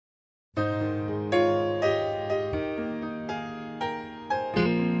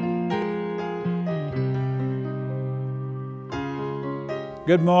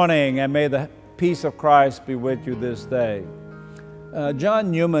Good morning, and may the peace of Christ be with you this day. John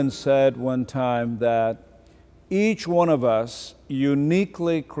Newman said one time that each one of us,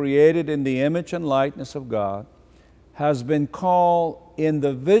 uniquely created in the image and likeness of God, has been called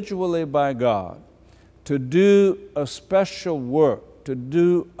individually by God to do a special work, to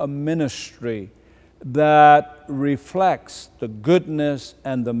do a ministry that reflects the goodness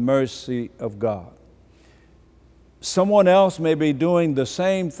and the mercy of God. Someone else may be doing the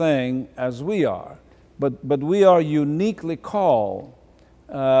same thing as we are, but we are uniquely called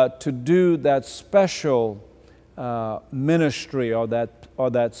to do that special ministry or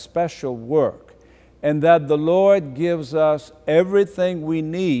that special work, and that the Lord gives us everything we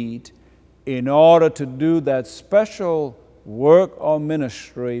need in order to do that special work or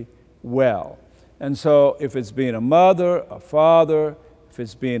ministry well. And so if it's being a mother, a father, if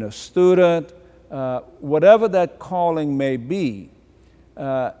it's being a student, whatever that calling may be,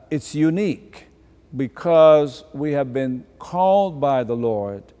 it's unique because we have been called by the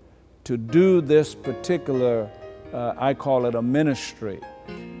Lord to do this particular, I call it a ministry.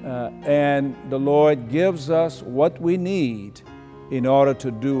 And the Lord gives us what we need in order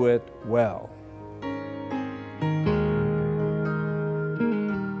to do it well.